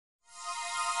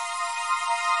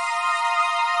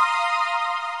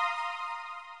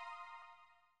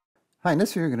Hi, in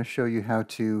this video I'm going to show you how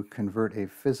to convert a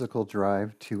physical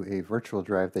drive to a virtual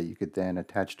drive that you could then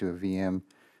attach to a VM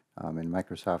in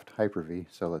Microsoft Hyper-V.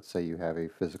 So let's say you have a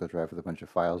physical drive with a bunch of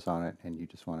files on it and you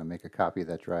just want to make a copy of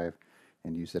that drive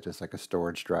and use it as like a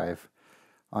storage drive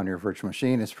on your virtual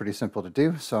machine. It's pretty simple to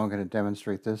do, so I'm going to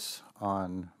demonstrate this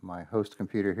on my host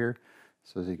computer here.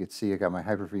 So as you can see, I got my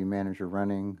Hyper-V Manager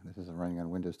running. This is running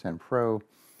on Windows 10 Pro,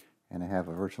 and I have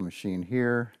a virtual machine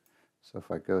here. So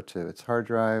if I go to its hard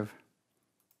drive,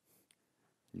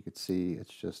 you can see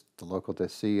it's just the local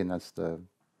disk C, and that's the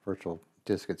virtual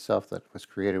disk itself that was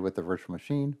created with the virtual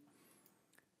machine.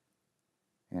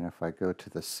 And if I go to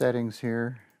the settings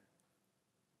here,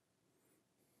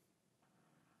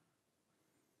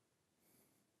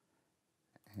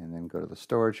 and then go to the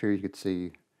storage here, you can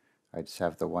see I just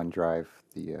have the one drive,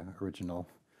 the original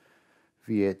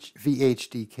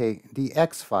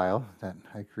vhdx file that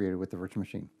I created with the virtual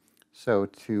machine. So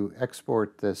to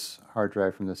export this hard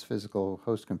drive from this physical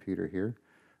host computer here,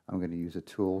 I'm going to use a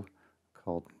tool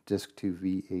called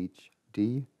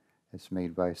Disk2VHD. It's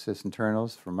made by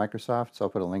Sysinternals from Microsoft, so I'll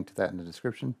put a link to that in the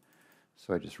description.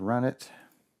 So I just run it,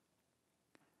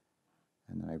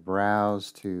 and then I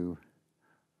browse to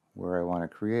where I want to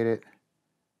create it,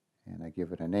 and I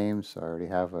give it a name. So I already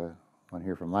have one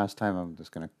here from last time. I'm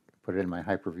just going to put it in my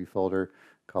Hyper-V folder,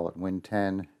 call it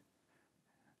Win10,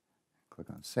 click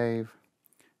on Save,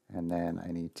 and then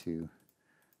I need to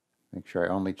make sure I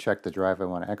only check the drive I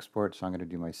want to export. So I'm going to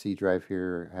do my C drive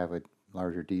here. I have a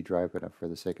larger D drive, but for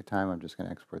the sake of time, I'm just going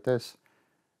to export this.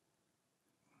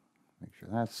 Make sure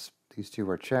these two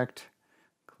are checked.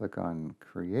 Click on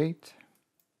Create.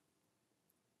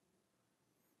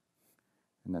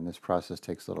 And then this process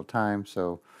takes a little time,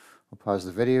 so we'll pause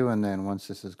the video, and then once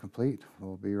this is complete,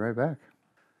 we'll be right back.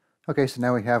 Okay, so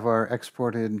now we have our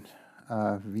exported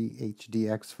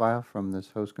vhdx file from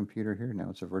this host computer here. Now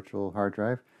it's a virtual hard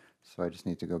drive, so I just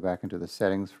need to go back into the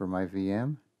settings for my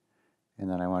VM, and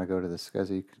then I want to go to the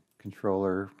SCSI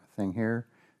controller thing here,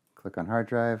 click on hard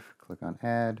drive, click on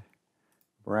Add,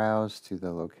 browse to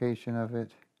the location of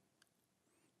it,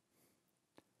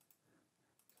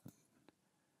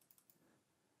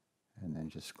 and then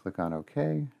just click on OK.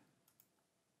 And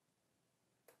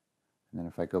then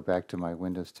if I go back to my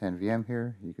Windows 10 VM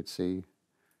here, you could see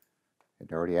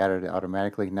it already added it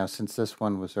automatically. Now, since this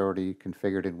one was already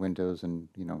configured in Windows and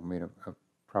made a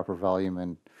proper volume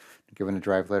and given a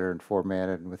drive letter and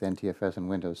formatted with NTFS in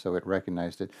Windows, so it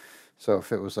recognized it. So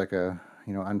if it was like a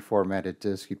unformatted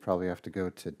disk, you'd probably have to go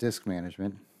to Disk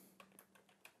Management.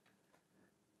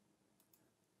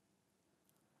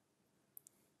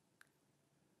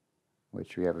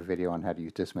 Which we have a video on how to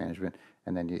use disk management,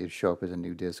 and then it'd show up as a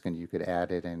new disk, and you could add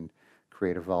it and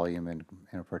create a volume and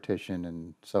a partition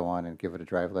and so on, and give it a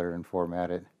drive letter and format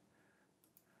it.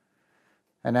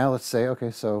 And now let's say,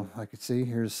 okay, so I can see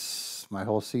here's my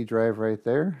whole C drive right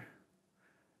there.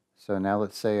 So now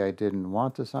let's say I didn't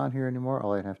want this on here anymore.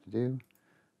 All I'd have to do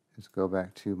is go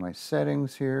back to my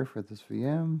settings here for this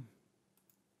VM.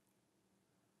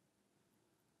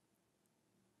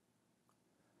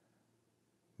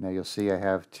 Now you'll see I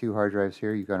have two hard drives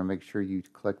here. You've got to make sure you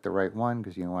click the right one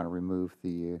because you don't want to remove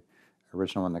the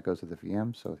original one that goes with the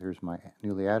VM. So here's my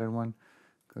newly added one.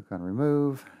 Click on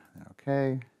Remove, and OK.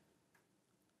 And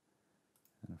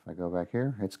if I go back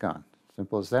here, it's gone.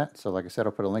 Simple as that. So like I said,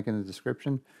 I'll put a link in the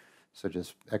description. So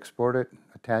just export it,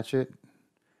 attach it,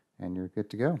 and you're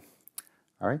good to go.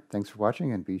 All right, thanks for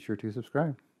watching, and be sure to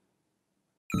subscribe.